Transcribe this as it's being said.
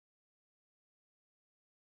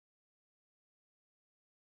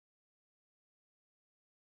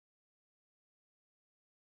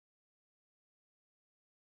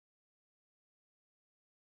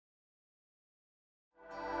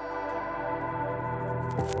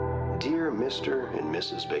Dear Mr. and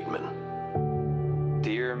Mrs. Bateman.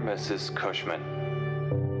 Dear Mrs.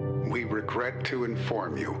 Cushman. We regret to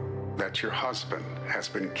inform you that your husband has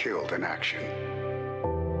been killed in action.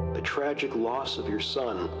 The tragic loss of your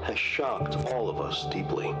son has shocked all of us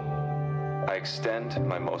deeply. I extend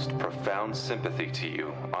my most profound sympathy to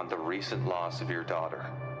you on the recent loss of your daughter,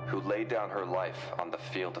 who laid down her life on the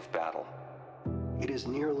field of battle. It is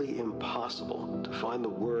nearly impossible to find the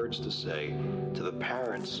words to say to the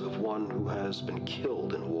parents of one who has been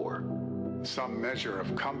killed in war. Some measure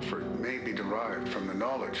of comfort may be derived from the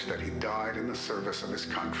knowledge that he died in the service of his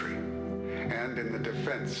country and in the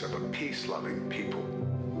defense of a peace-loving people.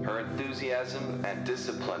 Her enthusiasm and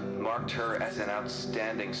discipline marked her as an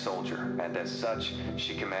outstanding soldier, and as such,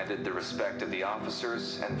 she commanded the respect of the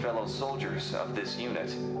officers and fellow soldiers of this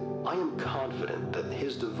unit. I am confident that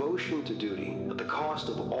his devotion to duty, at the cost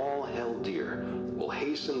of all held dear, will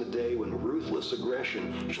hasten the day when ruthless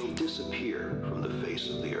aggression shall disappear from the face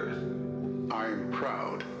of the earth. I am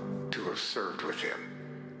proud to have served with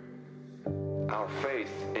him. Our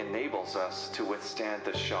faith enables us to withstand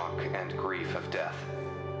the shock and grief of death.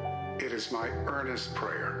 It is my earnest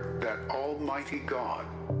prayer that Almighty God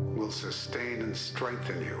will sustain and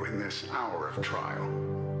strengthen you in this hour of trial.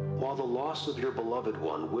 While the loss of your beloved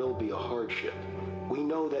one will be a hardship, we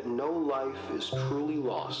know that no life is truly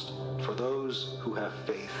lost for those who have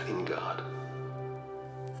faith in God.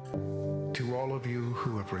 To all of you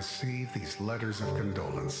who have received these letters of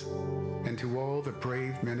condolence, and to all the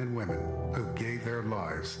brave men and women who gave their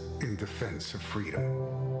lives in defense of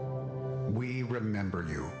freedom, we remember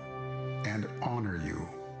you and honor you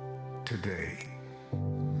today.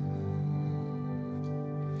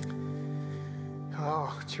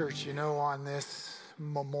 Oh, church, on this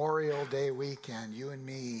Memorial Day weekend, you and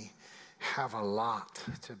me have a lot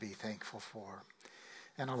to be thankful for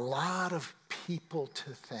and a lot of people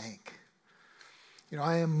to thank.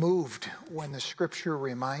 I am moved when the scripture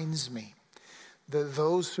reminds me that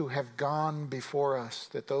those who have gone before us,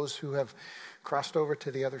 that those who have crossed over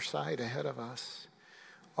to the other side ahead of us,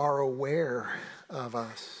 are aware of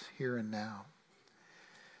us here and now.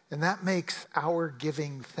 And that makes our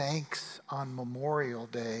giving thanks on Memorial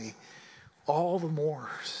Day all the more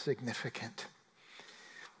significant.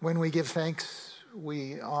 When we give thanks,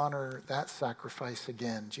 we honor that sacrifice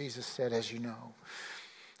again. Jesus said, as you know,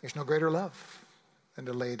 there's no greater love than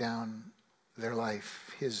to lay down their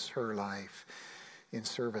life, her life, in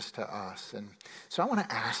service to us. And so I want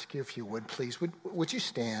to ask you, if you would, please, would you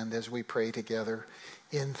stand as we pray together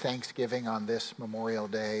in thanksgiving on this Memorial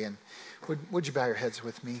Day? And would you bow your heads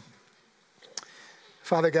with me?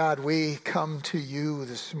 Father God, we come to you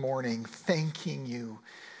this morning thanking you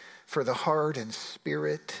for the heart and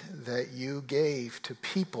spirit that you gave to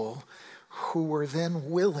people who were then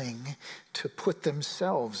willing to put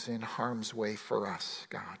themselves in harm's way for us,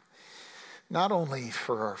 God. Not only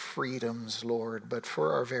for our freedoms, Lord, but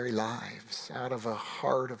for our very lives, out of a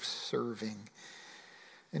heart of serving.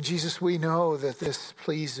 And Jesus, we know that this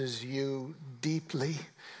pleases you deeply.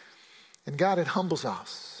 And God, it humbles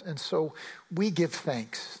us. And so we give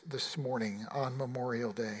thanks this morning on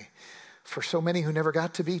Memorial Day for so many who never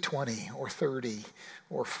got to be 20 or 30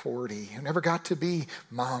 or 40, who never got to be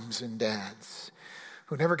moms and dads,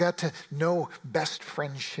 who never got to know best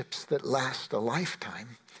friendships that last a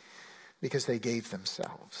lifetime because they gave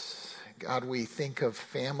themselves. God, we think of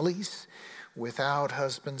families without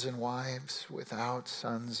husbands and wives, without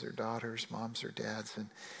sons or daughters, moms or dads.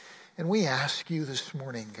 And we ask you this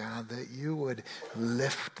morning, God, that you would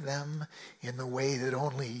lift them in the way that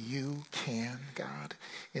only you can, God,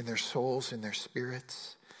 in their souls, in their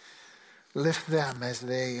spirits. Lift them as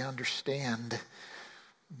they understand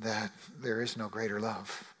that there is no greater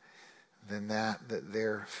love than that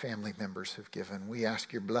their family members have given. We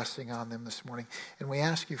ask your blessing on them this morning. And we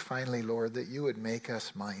ask you finally, Lord, that you would make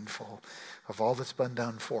us mindful of all that's been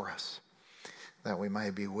done for us, that we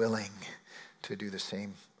might be willing to do the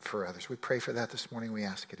same for others. We pray for that this morning. We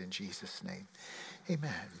ask it in Jesus' name.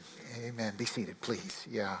 Amen. Amen. Be seated, please.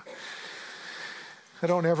 Yeah. I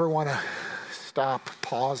don't ever want to stop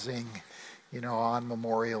pausing, on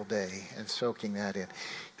Memorial Day and soaking that in.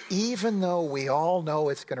 Even though we all know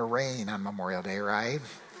it's going to rain on Memorial Day, right?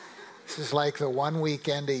 This is like the one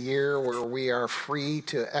weekend a year where we are free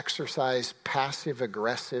to exercise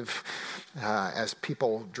passive-aggressive. As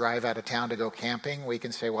people drive out of town to go camping, we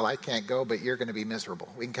can say, well, I can't go, but you're going to be miserable.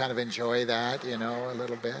 We can kind of enjoy that, a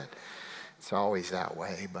little bit. It's always that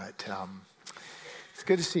way, but it's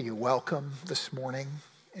good to see you. Welcome this morning.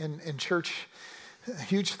 In church,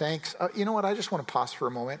 huge thanks. You know what? I just want to pause for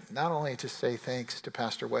a moment, not only to say thanks to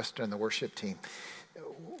Pastor Weston and the worship team.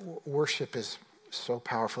 Worship is so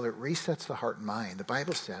powerful. It resets the heart and mind. The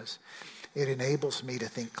Bible says it enables me to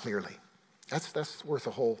think clearly. That's worth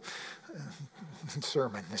a whole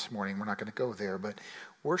sermon this morning. We're not going to go there, but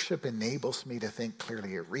worship enables me to think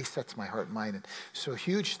clearly. It resets my heart and mind. And so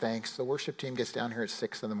huge thanks. The worship team gets down here at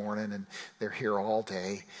 6 in the morning, and they're here all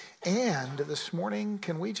day. And this morning,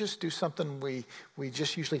 can we just do something we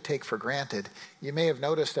just usually take for granted? You may have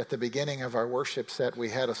noticed at the beginning of our worship set, we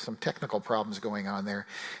had some technical problems going on there.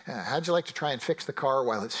 How'd you like to try and fix the car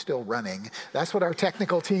while it's still running? That's what our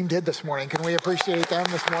technical team did this morning. Can we appreciate them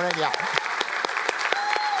this morning? Yeah.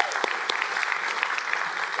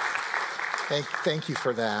 Thank you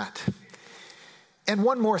for that. And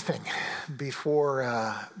one more thing before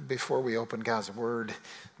we open God's Word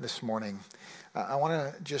this morning. I want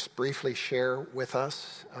to just briefly share with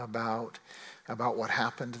us about what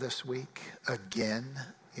happened this week again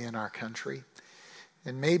in our country.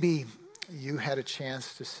 And maybe you had a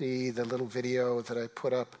chance to see the little video that I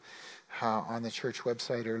put up on the church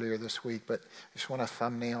website earlier this week, but I just want to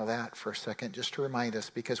thumbnail that for a second just to remind us,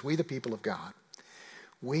 because we, the people of God,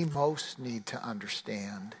 we most need to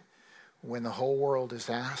understand when the whole world is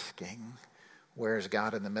asking, where is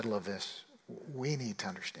God in the middle of this? We need to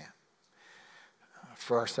understand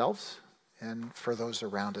for ourselves and for those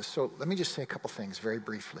around us. So let me just say a couple things very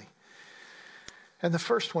briefly. And the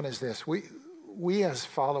first one is this. We as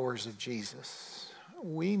followers of Jesus,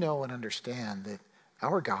 we know and understand that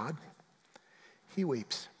our God, he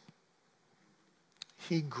weeps.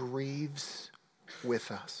 He grieves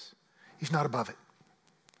with us. He's not above it.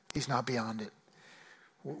 He's not beyond it.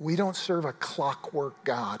 We don't serve a clockwork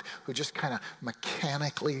God who just kind of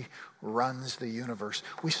mechanically runs the universe.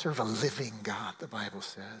 We serve a living God, the Bible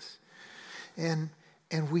says. And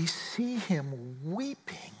we see him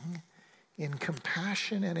weeping in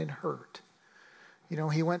compassion and in hurt. You know,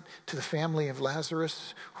 he went to the family of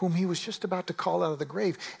Lazarus, whom he was just about to call out of the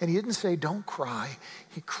grave. And he didn't say, don't cry.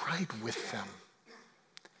 He cried with them.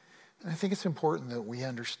 And I think it's important that we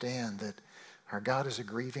understand that our God is a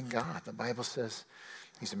grieving God. The Bible says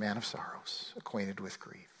he's a man of sorrows, acquainted with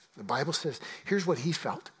grief. The Bible says, here's what he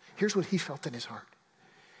felt. Here's what he felt in his heart.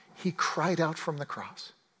 He cried out from the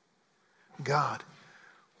cross, God,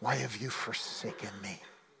 why have you forsaken me?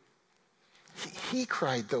 He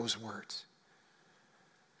cried those words.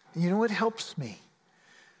 And you know, it helps me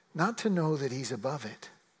not to know that he's above it,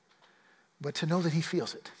 but to know that he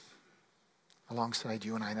feels it alongside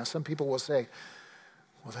you and I. Now, some people will say,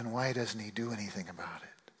 well, then why doesn't he do anything about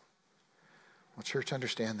it? Well, church,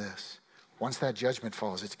 understand this. Once that judgment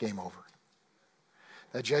falls, it's game over.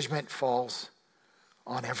 That judgment falls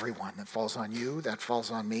on everyone. That falls on you, that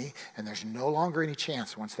falls on me, and there's no longer any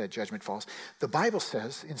chance once that judgment falls. The Bible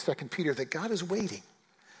says in 2 Peter that God is waiting,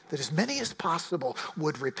 that as many as possible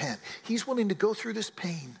would repent. He's willing to go through this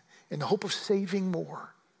pain in the hope of saving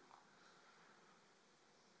more.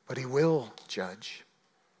 But he will judge.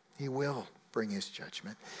 He will bring his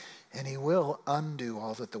judgment, and he will undo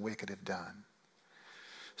all that the wicked have done.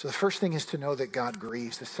 So the first thing is to know that God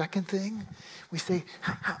grieves. The second thing, we say,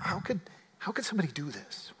 how could somebody do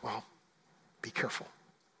this? Well, be careful.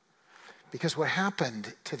 Because what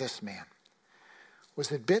happened to this man was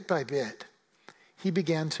that bit by bit, he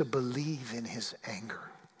began to believe in his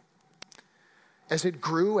anger. As it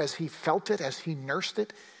grew, as he felt it, as he nursed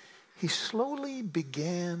it, he slowly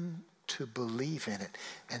began to believe in it.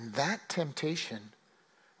 And that temptation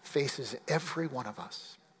faces every one of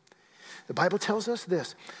us. The Bible tells us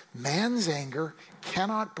this: man's anger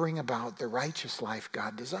cannot bring about the righteous life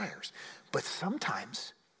God desires. But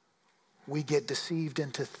sometimes we get deceived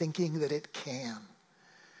into thinking that it can.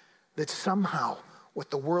 That somehow what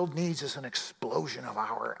the world needs is an explosion of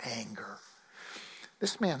our anger.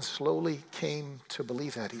 This man slowly came to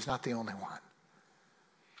believe that. He's not the only one.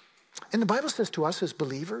 And the Bible says to us as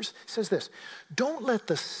believers, it says this: don't let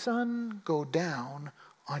the sun go down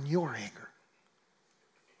on your anger.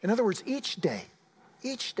 In other words, each day,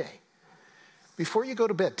 before you go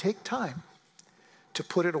to bed, take time to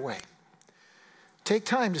put it away. Take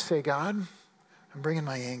time to say, God, I'm bringing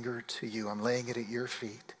my anger to you. I'm laying it at your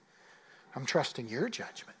feet. I'm trusting your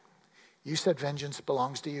judgment. You said vengeance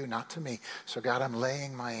belongs to you, not to me. So God, I'm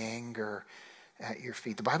laying my anger at your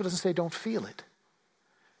feet. The Bible doesn't say don't feel it.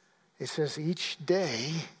 It says each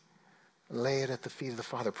day, lay it at the feet of the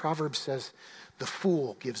Father. Proverbs says the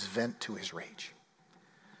fool gives vent to his rage,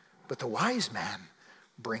 but the wise man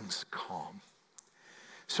brings calm.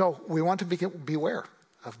 So we want to beware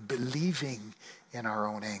of believing in our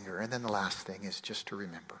own anger. And then the last thing is just to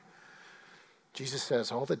remember. Jesus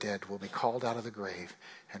says all the dead will be called out of the grave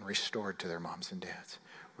and restored to their moms and dads,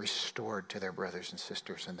 restored to their brothers and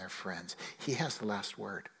sisters and their friends. He has the last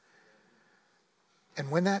word. And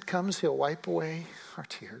when that comes, he'll wipe away our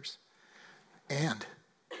tears. And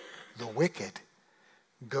the wicked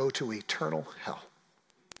go to eternal hell.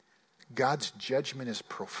 God's judgment is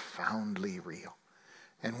profoundly real.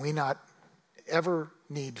 And we not ever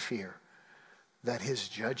need fear that his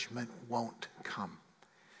judgment won't come.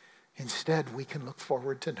 Instead, we can look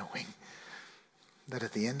forward to knowing that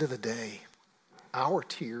at the end of the day, our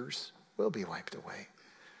tears will be wiped away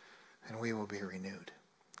and we will be renewed.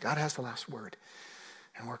 God has the last word,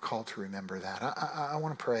 and we're called to remember that. I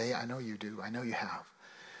want to pray. I know you do. I know you have.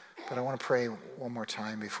 But I want to pray one more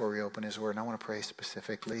time before we open his word, and I want to pray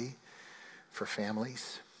specifically for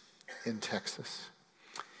families in Texas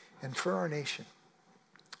and for our nation.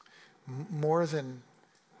 More than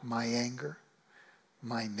my anger,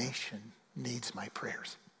 my nation needs my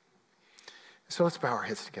prayers. So let's bow our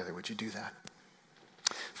heads together. Would you do that?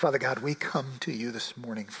 Father God, we come to you this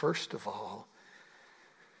morning, first of all,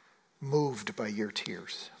 moved by your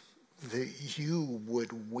tears, that you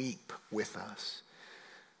would weep with us,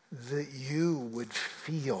 that you would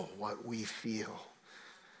feel what we feel.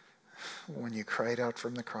 When you cried out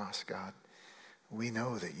from the cross, God, we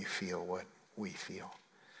know that you feel what we feel.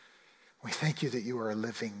 We thank you that you are a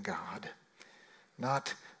living God,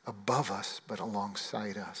 not above us, but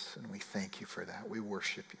alongside us. And we thank you for that. We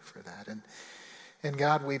worship you for that. And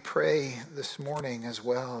God, we pray this morning as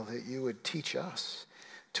well that you would teach us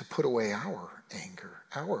to put away our anger,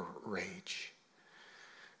 our rage,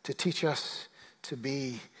 to teach us to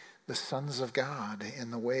be the sons of God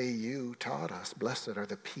in the way you taught us. Blessed are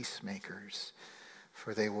the peacemakers,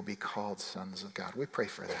 for they will be called sons of God. We pray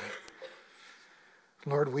for that.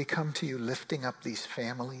 Lord, we come to you lifting up these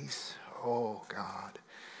families. Oh, God,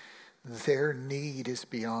 their need is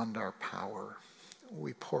beyond our power.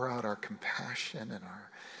 We pour out our compassion and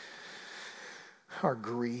our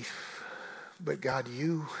grief. But God,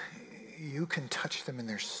 you can touch them in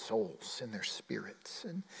their souls, in their spirits.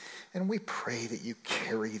 And we pray that you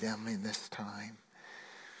carry them in this time.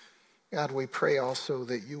 God, we pray also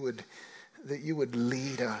that you would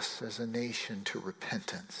lead us as a nation to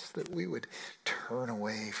repentance, that we would turn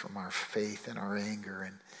away from our faith and our anger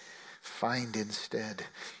and find instead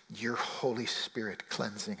your Holy Spirit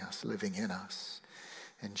cleansing us, living in us,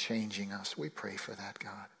 and changing us. We pray for that,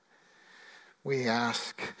 God. We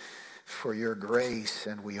ask for your grace,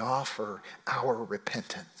 and we offer our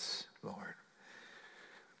repentance, Lord.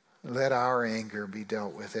 Let our anger be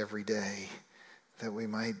dealt with every day, that we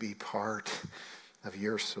might be part of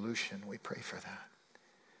your solution. We pray for that.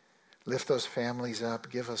 Lift those families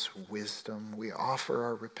up. Give us wisdom. We offer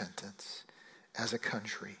our repentance as a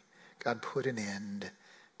country. God, put an end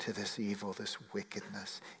to this evil, this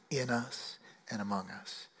wickedness in us and among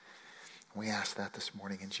us. We ask that this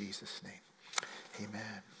morning in Jesus' name.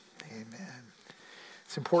 Amen. Amen.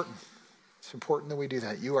 It's important. It's important that we do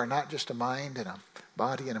that. You are not just a mind and a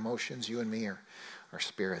body and emotions. You and me are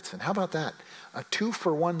spirits. And how about that?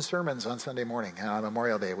 2-for-1 sermons on Sunday morning on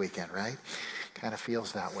Memorial Day weekend, right? Kind of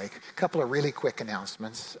feels that way. A couple of really quick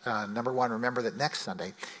announcements. Number one, remember that next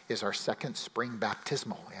Sunday is our second spring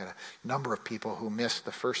baptismal. We had a number of people who missed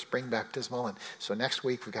the first spring baptismal, and so next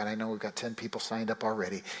week I know we've got 10 people signed up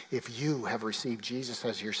already. If you have received Jesus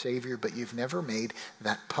as your Savior, but you've never made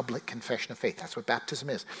that public confession of faith, that's what baptism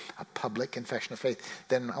is, a public confession of faith,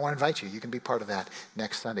 then I want to invite you. You can be part of that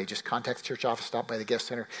next Sunday. Just contact the church office, stop by the guest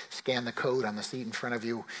center, scan the code on the seat in front of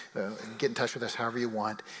you, get in touch with us however you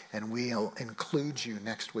want, and we'll include you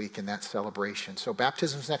next week in that celebration. So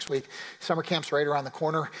baptism's next week. Summer camp's right around the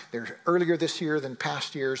corner. They're earlier this year than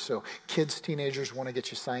past years, so kids, teenagers want to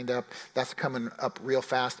get you signed up. That's coming up real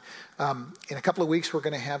fast. In a couple of weeks, we're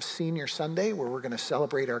going to have Senior Sunday, where we're going to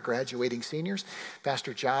celebrate our graduating seniors.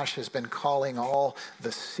 Pastor Josh has been calling all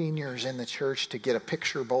the seniors in the church to get a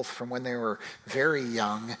picture both from when they were very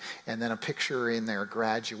young and then a picture in their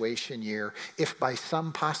graduation year. If by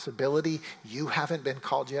some possibility you haven't been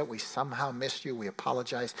called yet, we somehow missed you, we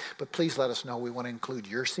apologize, but please let us know. We want to include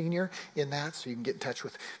your senior in that, so you can get in touch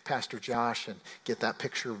with Pastor Josh and get that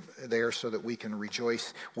picture there so that we can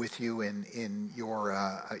rejoice with you in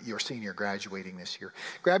your senior graduating this year.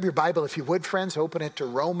 Grab your Bible if you would, friends. Open it to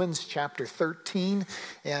Romans chapter 13,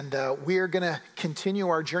 and we're going to continue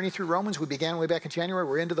our journey through Romans. We began way back in January.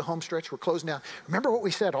 We're into the home stretch. We're closing down. Remember what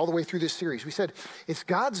we said all the way through this series. We said it's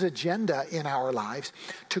God's agenda in our lives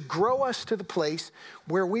to grow us to the place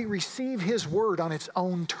where we receive his word on its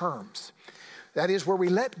own terms. That is, where we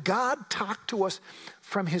let God talk to us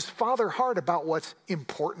from his Father heart about what's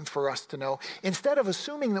important for us to know, instead of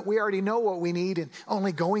assuming that we already know what we need and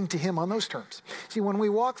only going to him on those terms. See, when we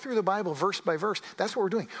walk through the Bible verse by verse, that's what we're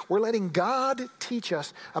doing. We're letting God teach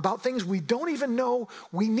us about things we don't even know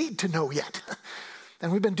we need to know yet.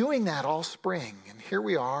 And we've been doing that all spring. And here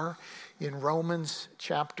we are in Romans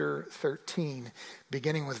chapter 13,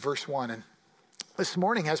 beginning with verse 1. And this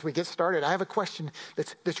morning, as we get started, I have a question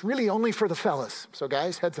that's really only for the fellas. So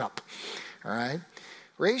guys, heads up, all right?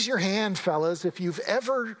 Raise your hand, fellas, if you've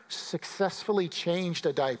ever successfully changed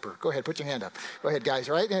a diaper. Go ahead, put your hand up. Go ahead, guys,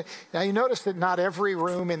 all right? Now, you notice that not every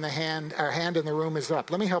hand in the room is up.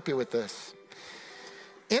 Let me help you with this.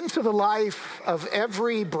 Into the life of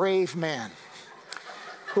every brave man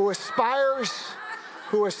who aspires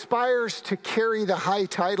to carry the high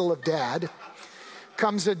title of dad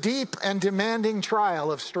comes a deep and demanding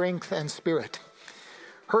trial of strength and spirit.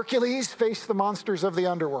 Hercules faced the monsters of the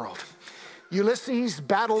underworld. Ulysses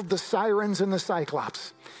battled the sirens and the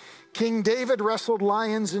cyclops. King David wrestled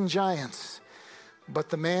lions and giants. But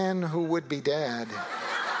the man who would be dad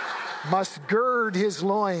must gird his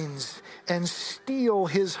loins and steel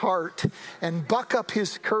his heart and buck up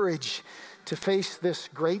his courage to face this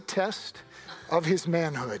great test of his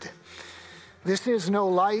manhood. This is no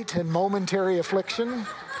light and momentary affliction.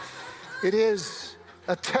 It is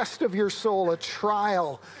a test of your soul, a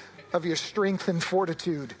trial of your strength and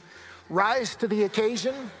fortitude. Rise to the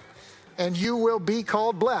occasion, and you will be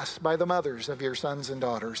called blessed by the mothers of your sons and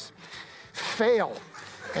daughters. Fail,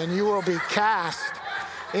 and you will be cast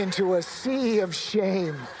into a sea of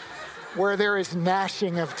shame where there is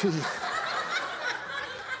gnashing of teeth.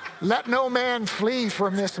 Let no man flee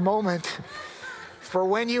from this moment, for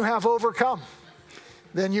when you have overcome,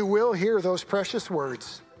 then you will hear those precious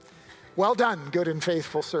words. Well done, good and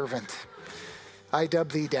faithful servant. I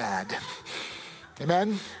dub thee dad.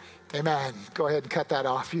 Amen? Amen. Go ahead and cut that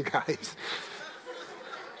off, you guys.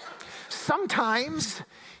 Sometimes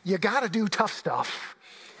you got to do tough stuff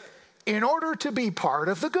in order to be part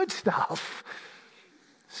of the good stuff.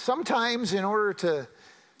 Sometimes in order to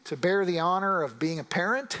bear the honor of being a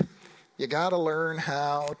parent, you got to learn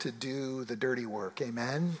how to do the dirty work.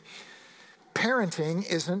 Amen? Parenting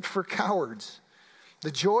isn't for cowards.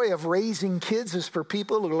 The joy of raising kids is for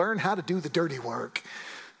people who learn how to do the dirty work,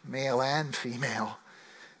 male and female.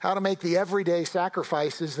 How to make the everyday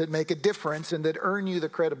sacrifices that make a difference and that earn you the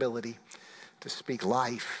credibility to speak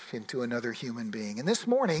life into another human being. And this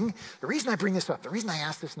morning, the reason I bring this up, the reason I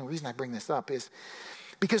ask this and the reason I bring this up is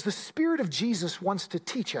because the Spirit of Jesus wants to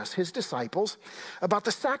teach us, his disciples, about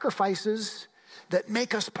the sacrifices that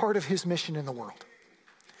make us part of his mission in the world.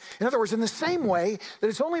 In other words, in the same way that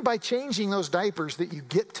it's only by changing those diapers that you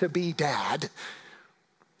get to be dad,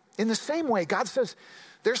 in the same way, God says,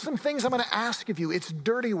 there's some things I'm going to ask of you. It's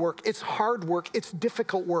dirty work, it's hard work, it's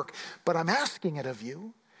difficult work, but I'm asking it of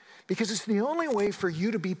you because it's the only way for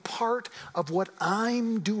you to be part of what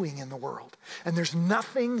I'm doing in the world. And there's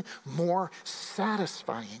nothing more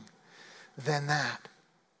satisfying than that.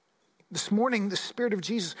 This morning, the Spirit of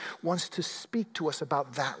Jesus wants to speak to us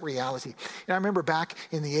about that reality. And I remember back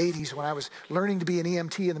in the 80s when I was learning to be an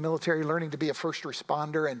EMT in the military, learning to be a first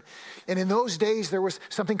responder. And in those days, there was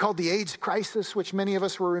something called the AIDS crisis, which many of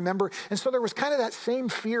us will remember. And so there was kind of that same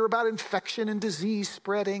fear about infection and disease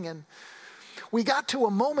spreading. And we got to a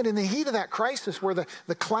moment in the heat of that crisis where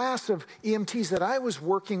the class of EMTs that I was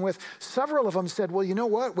working with, several of them said, well, you know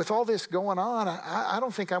what? With all this going on, I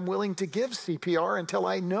don't think I'm willing to give CPR until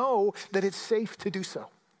I know that it's safe to do so.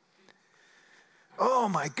 Oh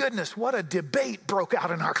my goodness, what a debate broke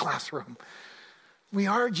out in our classroom. We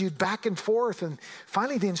argued back and forth, and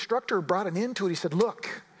finally the instructor brought an end to it. He said,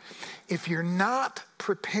 look, if you're not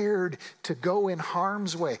prepared to go in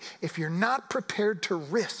harm's way, if you're not prepared to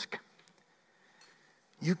risk,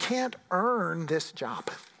 you can't earn this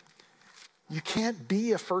job. You can't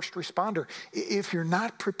be a first responder if you're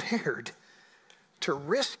not prepared to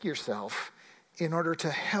risk yourself in order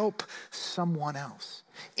to help someone else.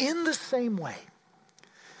 In the same way,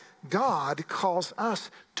 God calls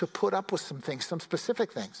us to put up with some things, some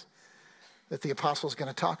specific things that the apostle is going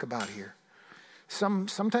to talk about here.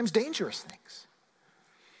 Sometimes dangerous things,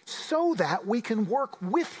 so that we can work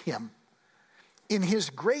with him in his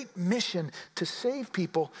great mission to save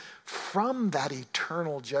people from that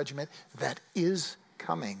eternal judgment that is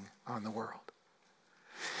coming on the world.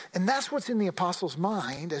 And that's what's in the apostle's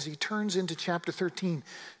mind as he turns into chapter 13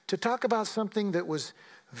 to talk about something that was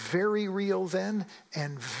very real then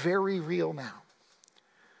and very real now.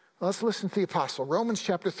 Let's listen to the apostle. Romans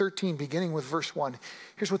chapter 13, beginning with verse 1.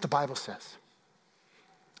 Here's what the Bible says.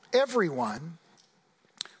 Everyone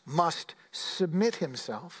must submit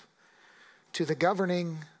himself to the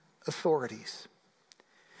governing authorities.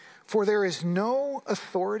 For there is no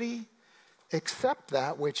authority except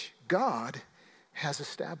that which God has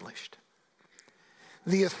established.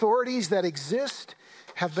 The authorities that exist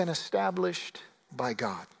have been established by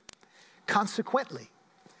God. Consequently,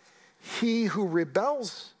 He who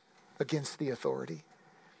rebels against the authority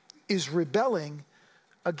is rebelling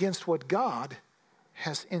against what God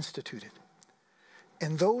has instituted.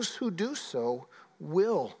 And those who do so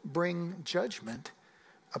will bring judgment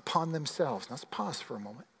upon themselves. Now, let's pause for a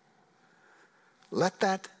moment. Let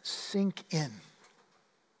that sink in.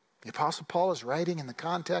 The Apostle Paul is writing in the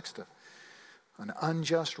context of an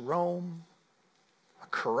unjust Rome, a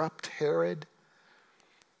corrupt Herod,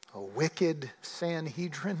 a wicked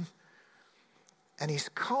Sanhedrin, and he's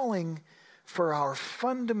calling for our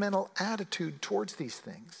fundamental attitude towards these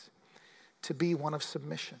things to be one of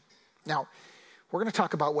submission. Now, we're going to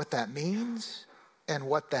talk about what that means and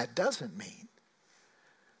what that doesn't mean.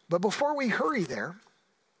 But before we hurry there,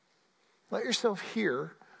 let yourself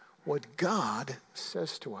hear what God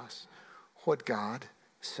says to us, what God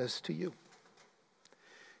says to you.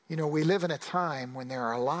 You know, we live in a time when there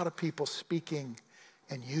are a lot of people speaking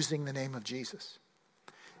and using the name of Jesus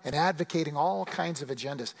and advocating all kinds of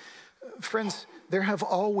agendas. Friends, there have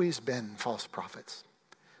always been false prophets.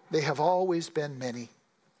 They have always been many.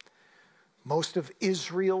 Most of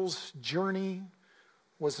Israel's journey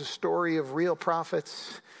was a story of real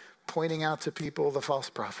prophets pointing out to people the false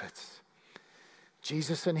prophets.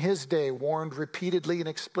 Jesus in his day warned repeatedly and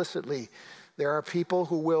explicitly, there are people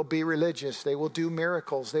who will be religious. They will do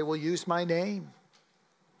miracles. They will use my name.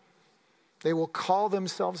 They will call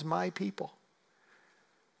themselves my people.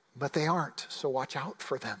 But they aren't, so watch out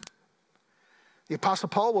for them. The Apostle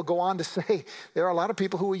Paul will go on to say, there are a lot of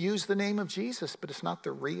people who will use the name of Jesus, but it's not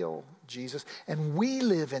the real Jesus. And we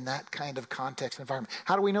live in that kind of context and environment.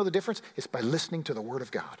 How do we know the difference? It's by listening to the Word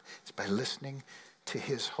of God. It's by listening to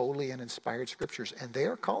his holy and inspired scriptures. And they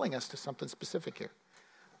are calling us to something specific here.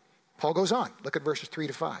 Paul goes on. Look at verses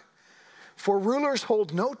 3-5. For rulers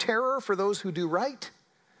hold no terror for those who do right,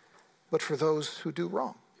 but for those who do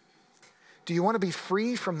wrong. Do you want to be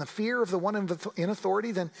free from the fear of the one in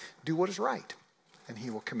authority? Then do what is right, and he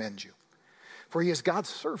will commend you. For he is God's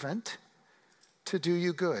servant to do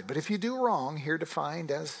you good. But if you do wrong, here defined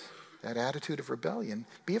as that attitude of rebellion,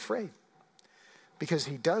 be afraid, because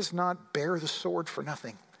he does not bear the sword for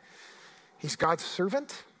nothing. He's God's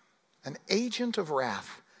servant, an agent of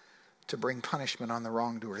wrath to bring punishment on the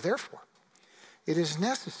wrongdoer. Therefore, it is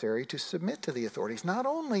necessary to submit to the authorities, not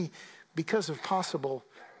only because of possible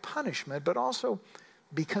punishment, but also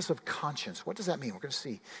because of conscience. What does that mean? We're going to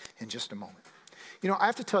see in just a moment. You know, I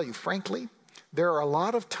have to tell you, frankly, there are a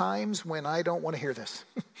lot of times when I don't want to hear this.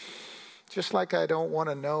 Just like I don't want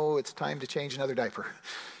to know it's time to change another diaper.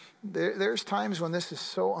 There's times when this is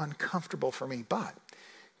so uncomfortable for me, but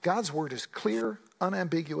God's word is clear,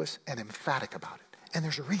 unambiguous, and emphatic about it. And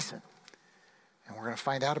there's a reason. And we're going to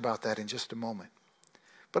find out about that in just a moment.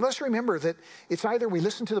 But let's remember that it's either we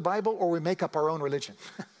listen to the Bible or we make up our own religion.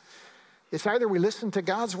 It's either we listen to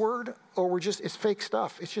God's word or it's fake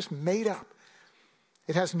stuff. It's just made up.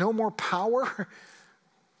 It has no more power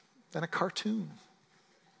than a cartoon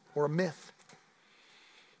or a myth.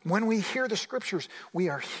 When we hear the scriptures, we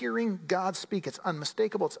are hearing God speak. It's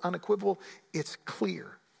unmistakable, it's unequivocal, it's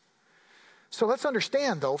clear. So let's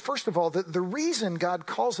understand, though, first of all, that the reason God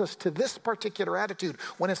calls us to this particular attitude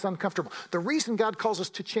when it's uncomfortable, the reason God calls us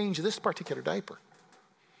to change this particular diaper,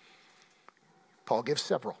 Paul gives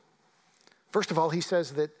several. First of all, he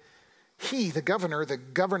says that he, the governor, the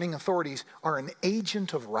governing authorities, are an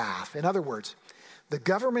agent of wrath. In other words, the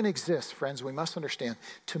government exists, friends, we must understand,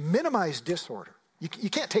 to minimize disorder. You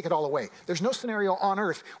can't take it all away. There's no scenario on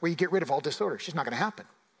earth where you get rid of all disorder. It's just not going to happen.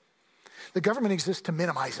 The government exists to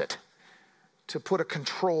minimize it, to put a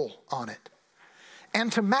control on it,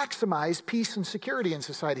 and to maximize peace and security in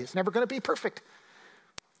society. It's never going to be perfect,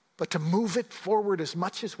 but to move it forward as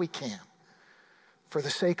much as we can for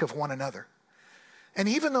the sake of one another. And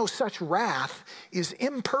even though such wrath is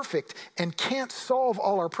imperfect and can't solve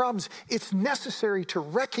all our problems, it's necessary to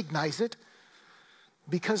recognize it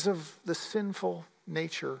because of the sinful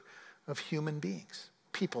nature of human beings.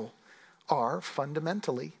 People are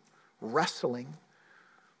fundamentally wrestling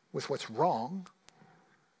with what's wrong,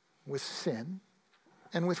 with sin,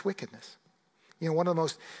 and with wickedness. You know, one of the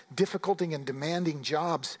most difficult and demanding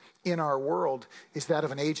jobs in our world is that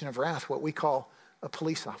of an agent of wrath, what we call a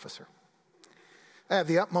police officer. I have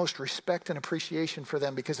the utmost respect and appreciation for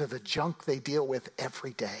them because of the junk they deal with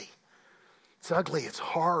every day. It's ugly, it's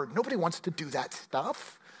hard. Nobody wants to do that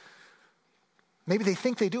stuff. Maybe they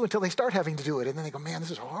think they do until they start having to do it, and then they go, man,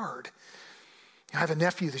 this is hard. I have a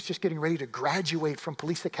nephew that's just getting ready to graduate from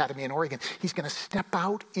Police Academy in Oregon. He's going to step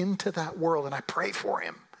out into that world, and I pray for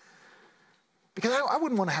him. Because I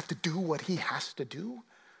wouldn't want to have to do what he has to do.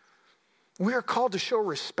 We are called to show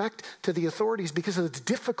respect to the authorities because of the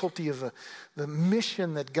difficulty of the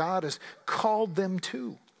mission that God has called them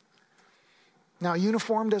to. Now, a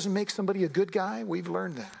uniform doesn't make somebody a good guy. We've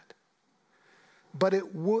learned that. But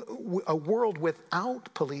a world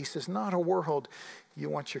without police is not a world you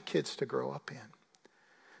want your kids to grow up in.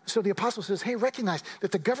 So the apostle says, hey, recognize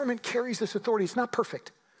that the government carries this authority. It's not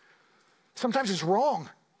perfect. Sometimes it's wrong.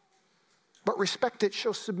 But respect it,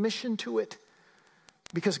 show submission to it.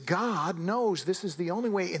 Because God knows this is the only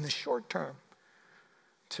way in the short term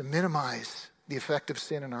to minimize the effect of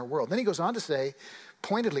sin in our world. Then he goes on to say,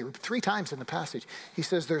 pointedly, 3 times in the passage, he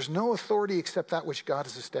says, there's no authority except that which God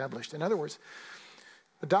has established. In other words,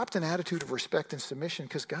 adopt an attitude of respect and submission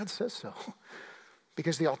because God says so.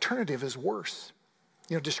 Because the alternative is worse.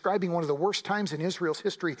 You know, describing one of the worst times in Israel's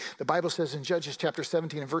history, the Bible says in Judges chapter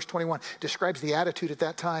 17 and verse 21, describes the attitude at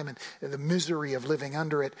that time and the misery of living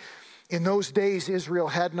under it. In those days, Israel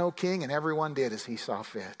had no king, and everyone did as he saw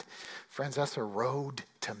fit. Friends, that's a road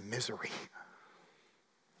to misery.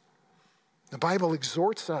 The Bible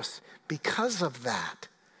exhorts us, because of that,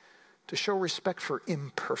 to show respect for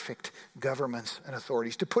imperfect governments and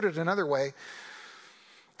authorities. To put it another way,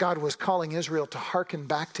 God was calling Israel to hearken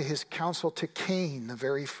back to his counsel to Cain, the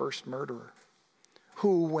very first murderer,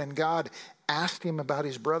 who, when God asked him about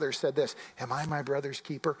his brother, said this, am I my brother's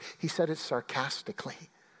keeper? He said it sarcastically.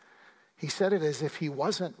 He said it as if he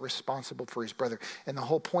wasn't responsible for his brother. And the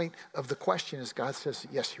whole point of the question is God says,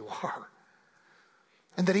 yes, you are.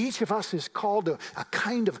 And that each of us is called to a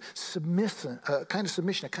kind of submission, a kind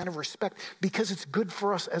of respect, because it's good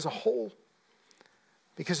for us as a whole.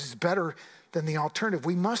 Because it's better than the alternative.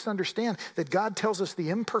 We must understand that God tells us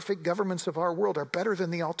the imperfect governments of our world are better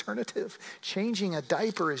than the alternative. Changing a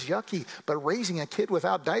diaper is yucky, but raising a kid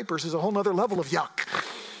without diapers is a whole nother level of yuck.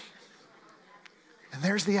 And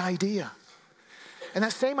there's the idea. And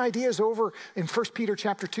that same idea is over in 1 Peter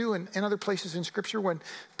chapter 2 and other places in Scripture when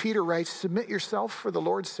Peter writes, submit yourself for the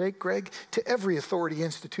Lord's sake, Greg, to every authority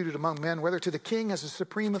instituted among men, whether to the king as a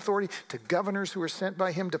supreme authority, to governors who are sent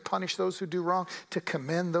by him to punish those who do wrong, to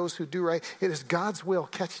commend those who do right. It is God's will,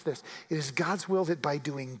 catch this, it is God's will that by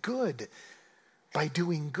doing good,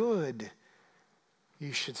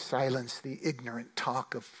 you should silence the ignorant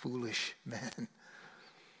talk of foolish men.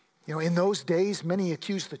 You know, in those days, many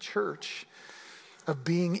accused the church of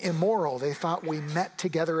being immoral. They thought we met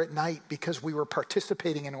together at night because we were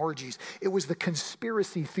participating in orgies. It was the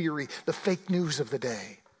conspiracy theory, the fake news of the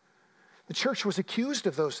day. The church was accused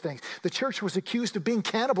of those things. The church was accused of being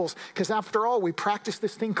cannibals because after all, we practiced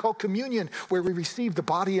this thing called communion where we received the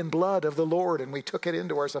body and blood of the Lord and we took it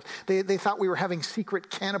into ourselves. They thought we were having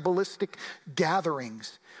secret cannibalistic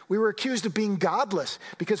gatherings. We were accused of being godless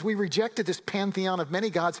because we rejected this pantheon of many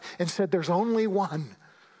gods and said there's only one.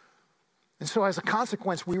 And so as a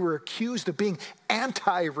consequence, we were accused of being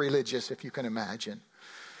anti-religious, if you can imagine.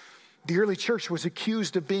 The early church was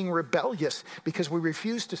accused of being rebellious because we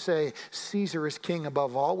refused to say Caesar is king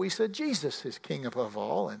above all. We said Jesus is king above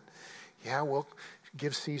all. And yeah, we'll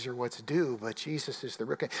give Caesar what's due, but Jesus is the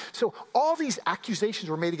real king. So all these accusations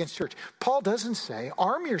were made against church. Paul doesn't say,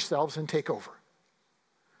 arm yourselves and take over.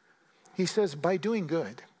 He says, by doing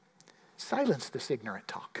good, silence this ignorant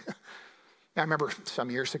talk. I remember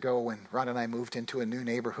some years ago when Ron and I moved into a new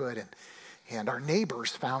neighborhood and our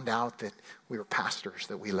neighbors found out that we were pastors,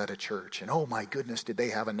 that we led a church. And oh my goodness, did they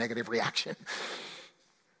have a negative reaction.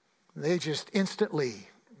 They just instantly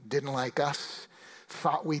didn't like us,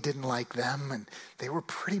 thought we didn't like them, and they were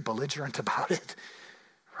pretty belligerent about it.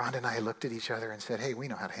 Ron and I looked at each other and said, hey, we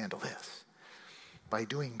know how to handle this. By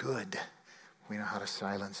doing good, we know how to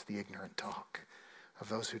silence the ignorant talk of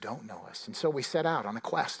those who don't know us. And so we set out on a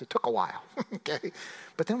quest. It took a while, okay?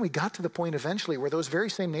 But then we got to the point eventually where those very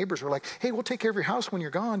same neighbors were like, hey, we'll take care of your house when you're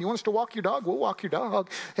gone. You want us to walk your dog? We'll walk your dog.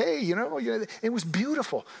 Hey, it was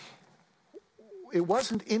beautiful. It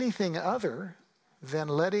wasn't anything other than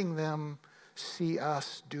letting them see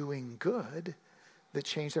us doing good that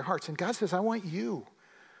changed their hearts. And God says, I want you,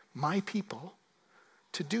 my people,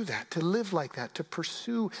 to do that, to live like that, to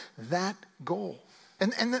pursue that goal.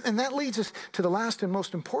 And that leads us to the last and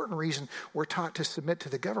most important reason we're taught to submit to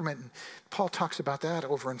the government. And Paul talks about that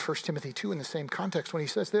over in 1 Timothy 2 in the same context when he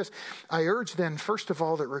says this, I urge then, first of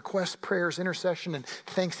all, that requests, prayers, intercession, and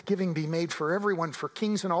thanksgiving be made for everyone, for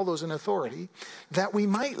kings and all those in authority, that we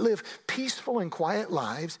might live peaceful and quiet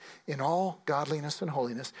lives in all godliness and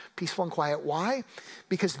holiness. Peaceful and quiet. Why?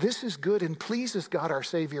 Because this is good and pleases God our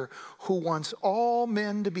Savior, who wants all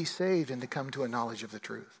men to be saved and to come to a knowledge of the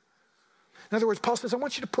truth. In other words, Paul says, I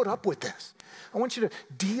want you to put up with this. I want you to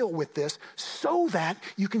deal with this so that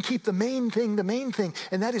you can keep the main thing,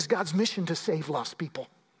 and that is God's mission to save lost people.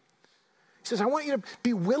 He says, I want you to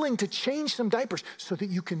be willing to change some diapers so that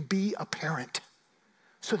you can be a parent,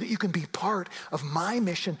 so that you can be part of my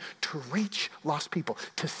mission to reach lost people,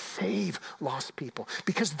 to save lost people.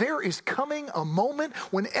 Because there is coming a moment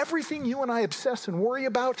when everything you and I obsess and worry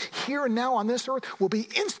about here and now on this earth will be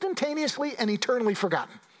instantaneously and eternally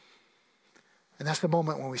forgotten. And that's the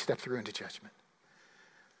moment when we step through into judgment.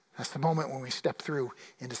 That's the moment when we step through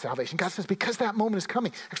into salvation. God says, because that moment is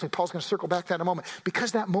coming. Actually, Paul's going to circle back to that in a moment.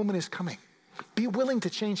 Because that moment is coming, be willing to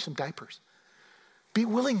change some diapers. Be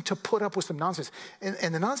willing to put up with some nonsense.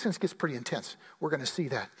 And the nonsense gets pretty intense. We're going to see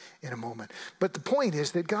that in a moment. But the point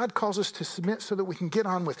is that God calls us to submit so that we can get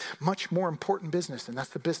on with much more important business, and that's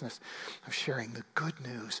the business of sharing the good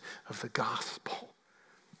news of the gospel.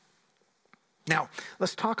 Now,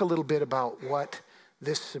 let's talk a little bit about what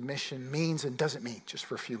this submission means and doesn't mean, just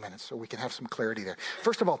for a few minutes, so we can have some clarity there.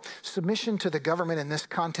 First of all, submission to the government in this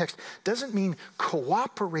context doesn't mean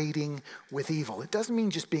cooperating with evil. It doesn't mean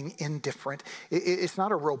just being indifferent. It's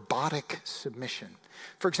not a robotic submission.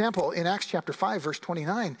 For example, in Acts chapter 5, verse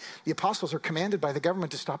 29, the apostles are commanded by the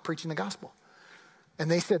government to stop preaching the gospel. And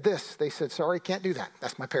they said this, they said, sorry, can't do that.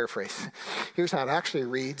 That's my paraphrase. Here's how it actually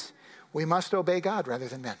reads, we must obey God rather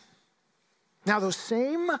than men. Now, those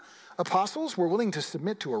same apostles were willing to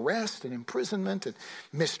submit to arrest and imprisonment and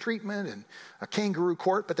mistreatment and a kangaroo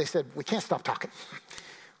court, but they said, we can't stop talking.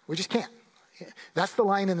 We just can't. That's the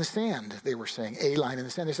line in the sand, they were saying, a line in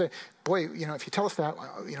the sand. They said, boy, if you tell us that,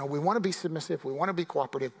 we want to be submissive, we want to be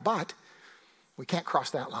cooperative, but we can't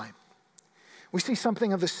cross that line. We see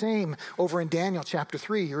something of the same over in Daniel chapter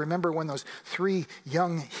 3. You remember when those 3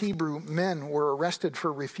 young Hebrew men were arrested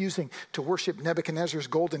for refusing to worship Nebuchadnezzar's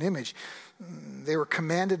golden image. They were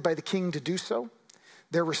commanded by the king to do so.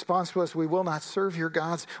 Their response was, we will not serve your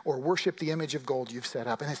gods or worship the image of gold you've set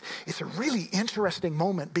up. And it's a really interesting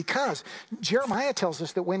moment because Jeremiah tells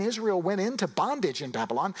us that when Israel went into bondage in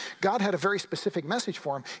Babylon, God had a very specific message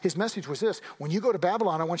for him. His message was this, when you go to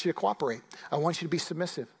Babylon, I want you to cooperate. I want you to be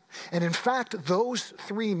submissive. And in fact, those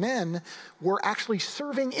 3 men were actually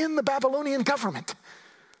serving in the Babylonian government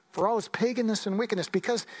for all its paganness and wickedness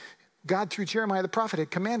because God, through Jeremiah the prophet,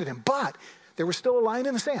 had commanded him. But there was still a line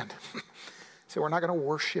in the sand. So we're not going to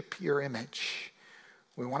worship your image.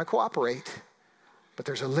 We want to cooperate, but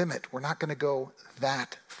there's a limit. We're not going to go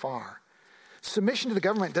that far. Submission to the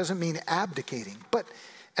government doesn't mean abdicating, but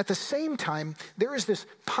at the same time, there is this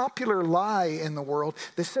popular lie in the world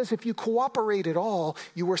that says if you cooperate at all,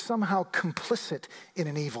 you are somehow complicit in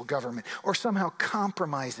an evil government or somehow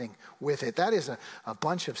compromising with it. That is a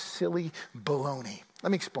bunch of silly baloney.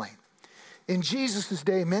 Let me explain. In Jesus'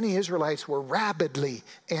 day, many Israelites were rabidly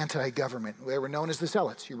anti-government. They were known as the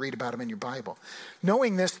Zealots. You read about them in your Bible.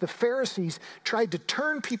 Knowing this, the Pharisees tried to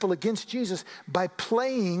turn people against Jesus by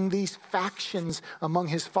playing these factions among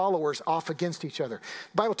his followers off against each other.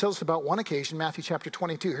 The Bible tells us about one occasion, Matthew chapter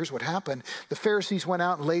 22. Here's what happened. The Pharisees went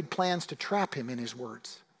out and laid plans to trap him in his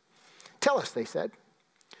words. Tell us, they said,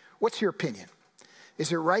 what's your opinion?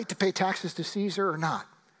 Is it right to pay taxes to Caesar or not?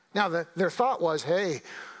 Now, their thought was, hey,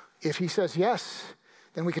 if he says yes,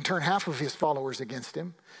 then we can turn half of his followers against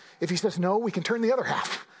him. If he says no, we can turn the other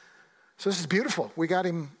half. So this is beautiful. We got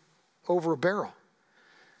him over a barrel.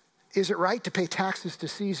 Is it right to pay taxes to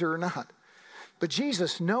Caesar or not? But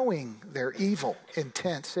Jesus, knowing their evil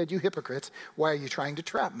intent, said, you hypocrites, why are you trying to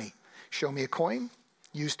trap me? Show me a coin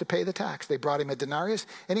used to pay the tax. They brought him a denarius,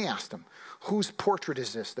 and he asked them, whose portrait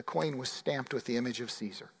is this? The coin was stamped with the image of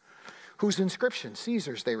Caesar. Whose inscription?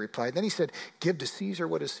 Caesar's, they replied. Then he said, give to Caesar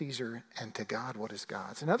what is Caesar, and to God what is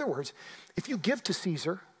God's. In other words, if you give to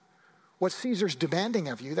Caesar what Caesar's demanding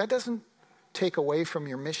of you, that doesn't take away from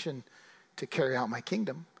your mission to carry out my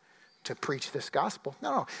kingdom, to preach this gospel.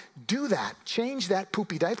 No, do that. Change that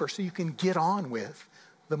poopy diaper so you can get on with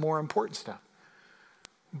the more important stuff.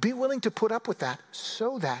 Be willing to put up with that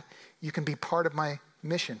so that you can be part of my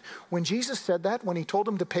mission. When Jesus said that, when he told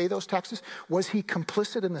them to pay those taxes, was he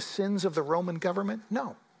complicit in the sins of the Roman government?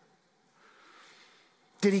 No.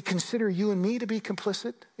 Did he consider you and me to be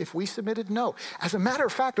complicit if we submitted? No. As a matter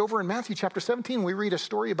of fact, over in Matthew chapter 17, we read a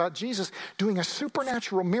story about Jesus doing a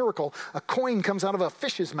supernatural miracle. A coin comes out of a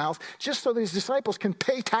fish's mouth just so that his disciples can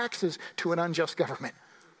pay taxes to an unjust government.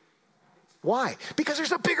 Why? Because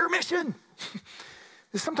there's a bigger mission.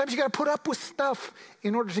 Sometimes you got to put up with stuff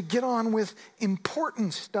in order to get on with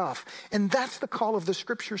important stuff. And that's the call of the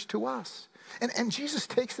scriptures to us. And Jesus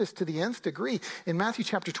takes this to the nth degree. In Matthew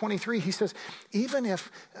chapter 23, he says, even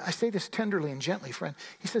if, I say this tenderly and gently, friend,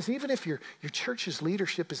 he says, even if your church's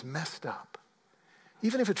leadership is messed up,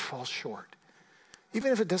 even if it falls short,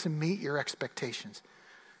 even if it doesn't meet your expectations,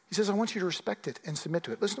 He says, I want you to respect it and submit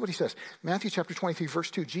to it. Listen to what he says. Matthew chapter 23,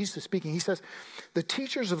 verse 2, Jesus is speaking. He says, the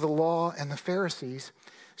teachers of the law and the Pharisees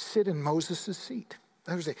sit in Moses' seat.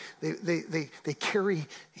 In other words, they carry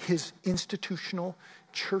his institutional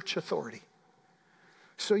church authority.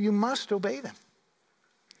 So you must obey them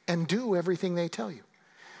and do everything they tell you.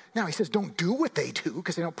 Now, he says, don't do what they do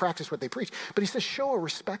because they don't practice what they preach. But he says, show a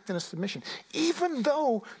respect and a submission, even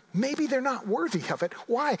though maybe they're not worthy of it.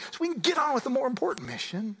 Why? So we can get on with the more important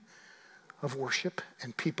mission of worship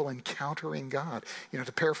and people encountering God. You know,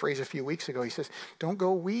 to paraphrase a few weeks ago, he says, don't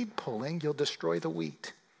go weed pulling, you'll destroy the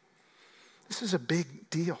wheat. This is a big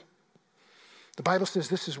deal. The Bible says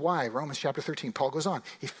this is why. Romans chapter 13, Paul goes on.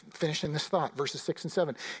 He finished in this thought, verses 6 and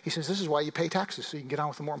 7. He says, this is why you pay taxes, so you can get on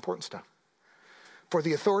with the more important stuff. For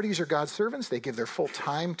the authorities are God's servants. They give their full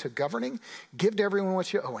time to governing. Give to everyone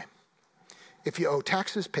what you owe him. If you owe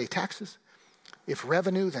taxes, pay taxes. If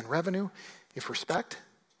revenue, then revenue. If respect,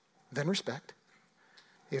 then respect.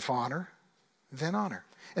 If honor, then honor.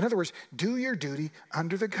 In other words, do your duty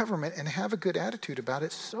under the government and have a good attitude about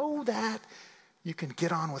it so that you can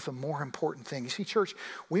get on with a more important thing. You see, church,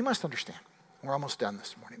 we must understand. We're almost done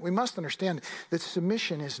this morning. We must understand that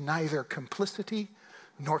submission is neither complicity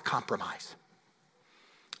nor compromise.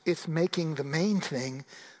 It's making the main thing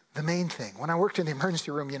the main thing. When I worked in the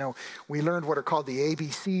emergency room, we learned what are called the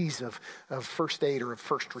ABCs of first aid or of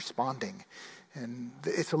first responding. And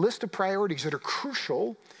it's a list of priorities that are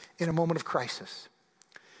crucial in a moment of crisis.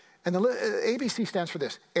 And the ABC stands for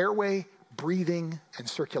this: airway, breathing, and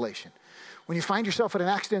circulation. When you find yourself at an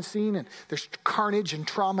accident scene and there's carnage and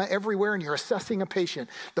trauma everywhere and you're assessing a patient,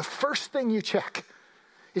 the first thing you check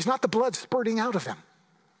is not the blood spurting out of them.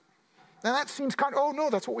 Now that seems oh no,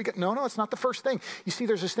 that's what we get. No, it's not the first thing. You see,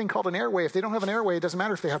 there's this thing called an airway. If they don't have an airway, it doesn't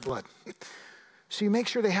matter if they have blood. So you make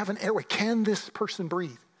sure they have an airway. Can this person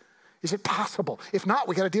breathe? Is it possible? If not,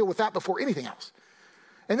 we got to deal with that before anything else.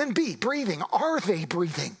 And then B, breathing. Are they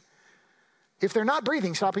breathing? If they're not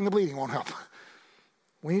breathing, stopping the bleeding won't help.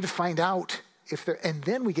 We need to find out if they're, and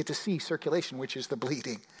then we get to see circulation, which is the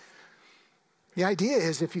bleeding. The idea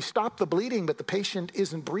is if you stop the bleeding, but the patient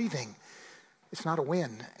isn't breathing, it's not a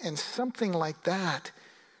win. And something like that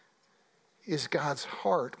is God's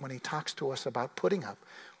heart when he talks to us about putting up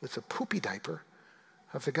with the poopy diaper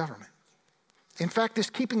of the government. In fact, this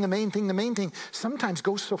keeping the main thing sometimes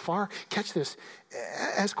goes so far, catch this,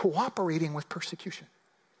 as cooperating with persecution.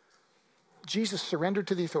 Jesus surrendered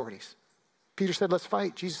to the authorities. Peter said, let's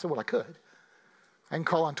fight. Jesus said, well, I could. I can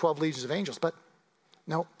call on 12 legions of angels, but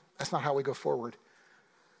no, that's not how we go forward.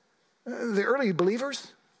 The early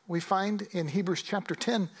believers, we find in Hebrews chapter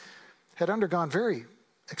 10, had undergone very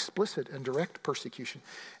explicit and direct persecution.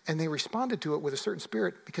 And they responded to it with a certain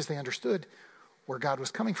spirit because they understood where God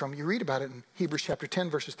was coming from. You read about it in Hebrews chapter 10,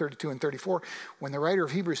 verses 32 and 34, when the writer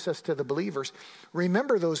of Hebrews says to the believers,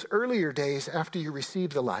 remember those earlier days after you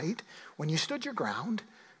received the light, when you stood your ground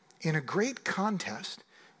in a great contest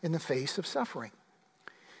in the face of suffering.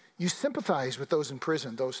 You sympathized with those in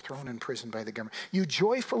prison, those thrown in prison by the government. You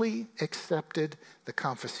joyfully accepted the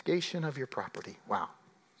confiscation of your property. Wow.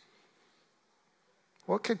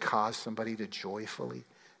 What could cause somebody to joyfully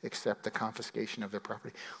accept the confiscation of their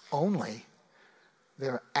property? Only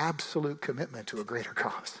their absolute commitment to a greater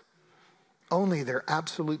cause. Only their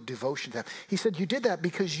absolute devotion to that. He said, you did that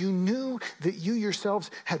because you knew that you yourselves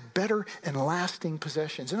had better and lasting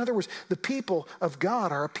possessions. In other words, the people of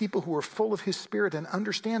God are a people who are full of his spirit and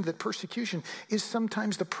understand that persecution is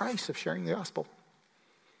sometimes the price of sharing the gospel.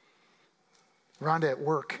 Rhonda at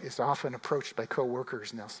work is often approached by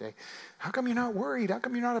coworkers and they'll say, how come you're not worried? How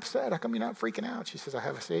come you're not upset? How come you're not freaking out? She says, I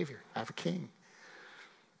have a Savior. I have a King.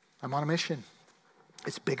 I'm on a mission.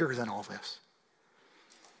 It's bigger than all this.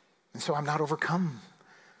 And so I'm not overcome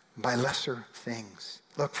by lesser things.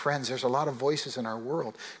 Look, friends, there's a lot of voices in our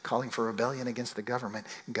world calling for rebellion against the government.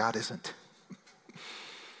 God isn't.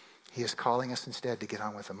 He is calling us instead to get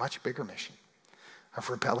on with a much bigger mission of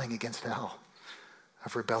rebelling against hell,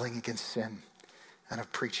 of rebelling against sin, and of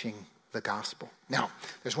preaching the gospel. Now,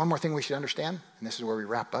 there's one more thing we should understand, and this is where we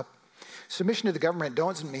wrap up. Submission to the government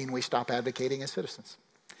doesn't mean we stop advocating as citizens.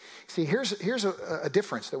 See, here's a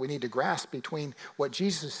difference that we need to grasp between what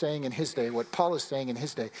Jesus is saying in his day, what Paul is saying in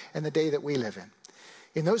his day, and the day that we live in.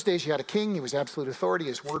 In those days, you had a king. He was absolute authority.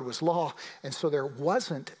 His word was law. And so there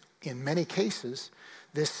wasn't, in many cases,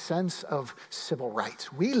 this sense of civil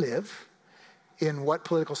rights. We live in what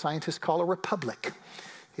political scientists call a republic.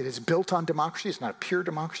 It is built on democracy. It's not a pure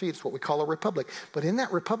democracy. It's what we call a republic. But in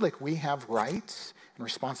that republic, we have rights and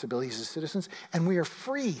responsibilities as citizens, and we are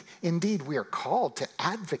free. Indeed, we are called to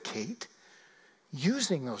advocate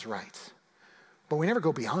using those rights, but we never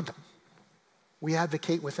go beyond them. we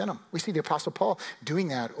advocate within them. We see the Apostle Paul doing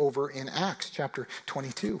that over in Acts chapter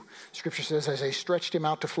 22. Scripture says, as they stretched him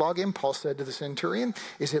out to flog him, Paul said to the centurion,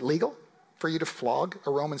 is it legal for you to flog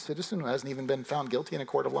a Roman citizen who hasn't even been found guilty in a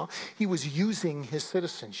court of law? He was using his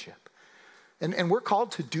citizenship. And we're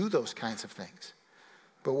called to do those kinds of things.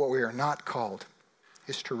 But what we are not called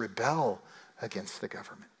is to rebel against the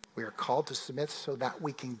government. We are called to submit so that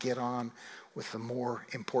we can get on with the more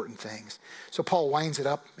important things. So Paul winds it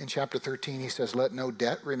up in chapter 13. He says, let no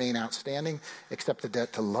debt remain outstanding except the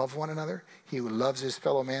debt to love one another. He who loves his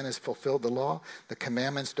fellow man has fulfilled the law. The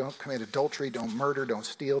commandments: don't commit adultery, don't murder, don't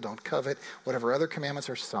steal, don't covet. Whatever other commandments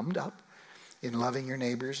are summed up in loving your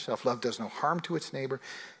neighbors. Self-love does no harm to its neighbor.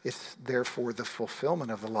 It's therefore the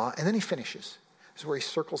fulfillment of the law. And then he finishes. This is where he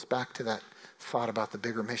circles back to that thought about the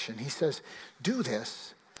bigger mission. He says, do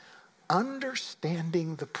this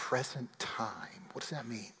understanding the present time. What does that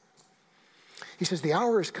mean? He says, the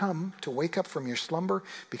hour has come to wake up from your slumber,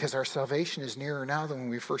 because our salvation is nearer now than when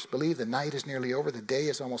we first believed. The night is nearly over. The day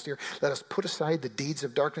is almost here. Let us put aside the deeds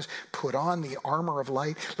of darkness, put on the armor of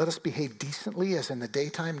light. Let us behave decently as in the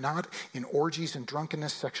daytime, not in orgies and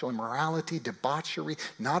drunkenness, sexual immorality, debauchery,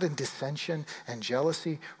 not in dissension and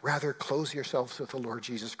jealousy. Rather, clothe yourselves with the Lord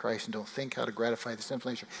Jesus Christ and don't think how to gratify the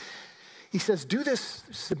sinful nature. He says, do this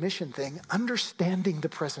submission thing, understanding the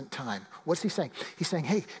present time. What's he saying? He's saying,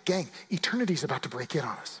 hey, gang, eternity's about to break in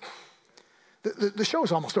on us. The show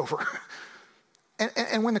is almost over.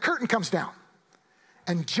 And when the curtain comes down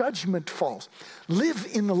and judgment falls, live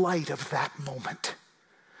in the light of that moment.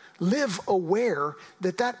 Live aware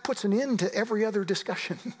that that puts an end to every other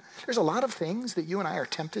discussion. There's a lot of things that you and I are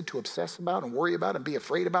tempted to obsess about and worry about and be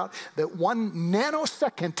afraid about, that one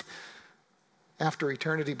nanosecond after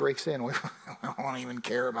eternity breaks in, we won't even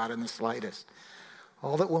care about in the slightest.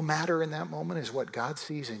 All that will matter in that moment is what God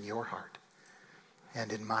sees in your heart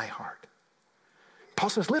and in my heart. Paul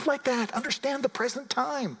says, live like that. Understand the present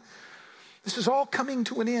time. This is all coming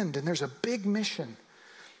to an end, and there's a big mission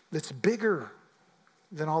that's bigger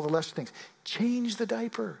than all the lesser things. Change the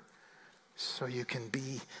diaper so you can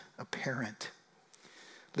be a parent.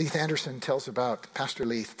 Pastor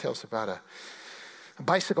Leith tells about a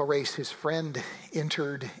bicycle race his friend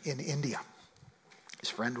entered in India. His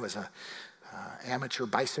friend was an amateur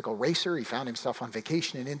bicycle racer. He found himself on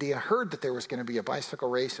vacation in India, heard that there was going to be a bicycle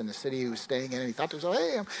race in the city he was staying in, and he thought to himself,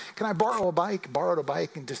 hey, can I borrow a bike? Borrowed a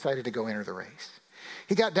bike and decided to go enter the race.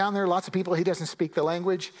 He got down there, lots of people, he doesn't speak the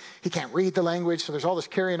language. He can't read the language, so there's all this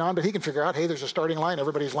carrying on, but he can figure out, hey, there's a starting line.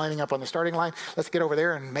 Everybody's lining up on the starting line. Let's get over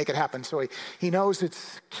there and make it happen. So he knows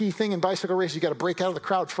it's a key thing in bicycle races. You got to break out of the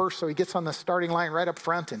crowd first, so he gets on the starting line right up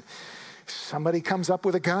front, and somebody comes up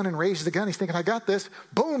with a gun and raises the gun. He's thinking, I got this.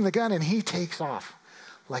 Boom, the gun, and he takes off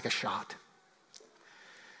like a shot.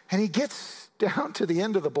 And he gets down to the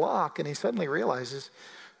end of the block, and he suddenly realizes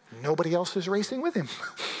nobody else is racing with him.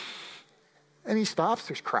 And he stops,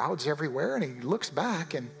 there's crowds everywhere, and he looks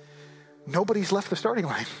back, and nobody's left the starting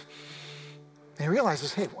line. And he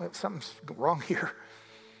realizes, hey, something's wrong here.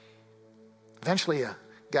 Eventually, a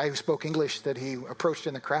guy who spoke English that he approached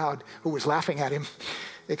in the crowd, who was laughing at him,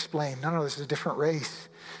 explained, no, this is a different race.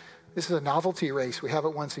 This is a novelty race. We have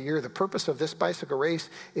it once a year. The purpose of this bicycle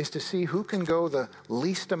race is to see who can go the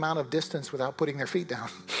least amount of distance without putting their feet down.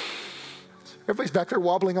 Everybody's back there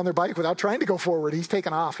wobbling on their bike without trying to go forward. He's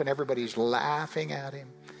taken off, and everybody's laughing at him.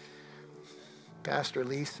 Pastor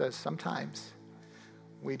Lee says sometimes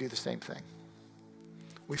we do the same thing.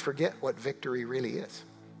 We forget what victory really is.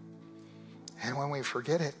 And when we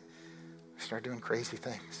forget it, we start doing crazy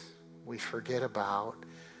things. We forget about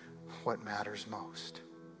what matters most.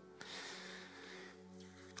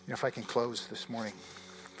 If I can close this morning,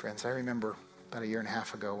 friends, I remember about a year and a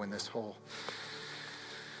half ago when this whole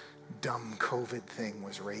dumb COVID thing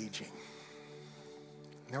was raging.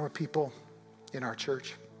 And there were people in our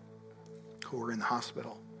church who were in the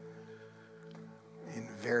hospital in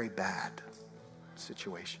very bad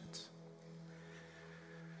situations.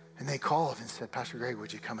 And they called and said, Pastor Greg,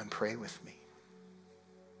 would you come and pray with me?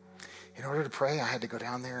 In order to pray, I had to go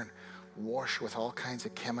down there and wash with all kinds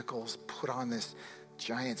of chemicals, put on this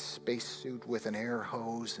giant spacesuit with an air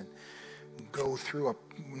hose, and go through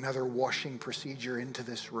another washing procedure into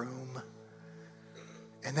this room.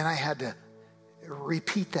 And then I had to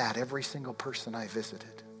repeat that every single person I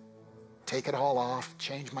visited. Take it all off,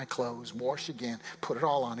 change my clothes, wash again, put it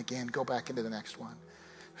all on again, go back into the next one.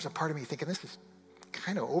 There's a part of me thinking, this is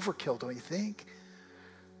kind of overkill, don't you think?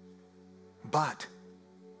 But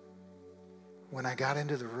when I got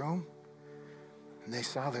into the room and they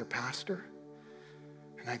saw their pastor,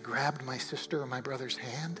 and I grabbed my sister and my brother's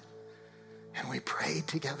hand, and we prayed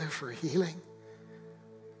together for healing,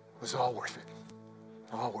 it was all worth it.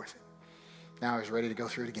 All worth it. Now I was ready to go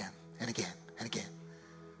through it again and again and again.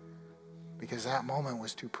 Because that moment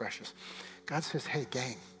was too precious. God says, hey,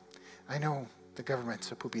 gang, I know the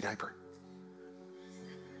government's a poopy diaper.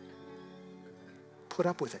 Put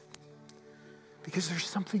up with it. Because there's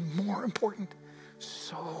something more important,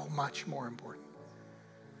 so much more important.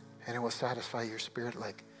 And it will satisfy your spirit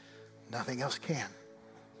like nothing else can,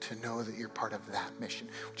 to know that you're part of that mission.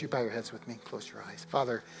 Would you bow your heads with me? Close your eyes.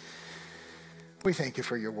 Father, we thank you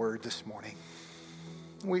for your word this morning.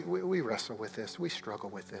 We wrestle with this. We struggle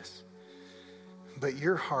with this. But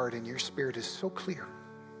your heart and your spirit is so clear.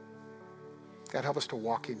 God, help us to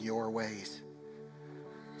walk in your ways,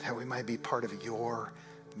 that we might be part of your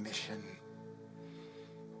mission.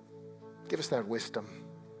 Give us that wisdom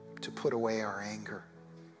to put away our anger,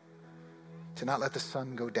 to not let the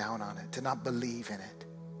sun go down on it, to not believe in it,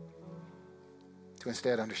 to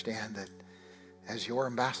instead understand that as your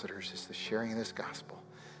ambassadors, it's the sharing of this gospel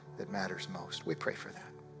that matters most. We pray for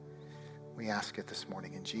that. We ask it this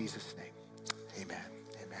morning in Jesus' name. Amen.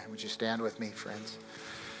 Amen. Would you stand with me, friends?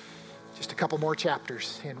 Just a couple more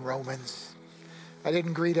chapters in Romans. I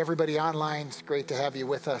didn't greet everybody online. It's great to have you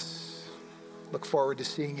with us. Look forward to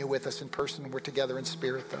seeing you with us in person. We're together in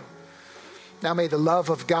spirit, though. Now may the love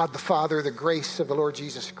of God the Father, the grace of the Lord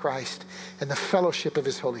Jesus Christ, and the fellowship of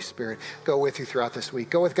his Holy Spirit go with you throughout this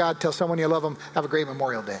week. Go with God. Tell someone you love them. Have a great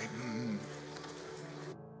Memorial Day.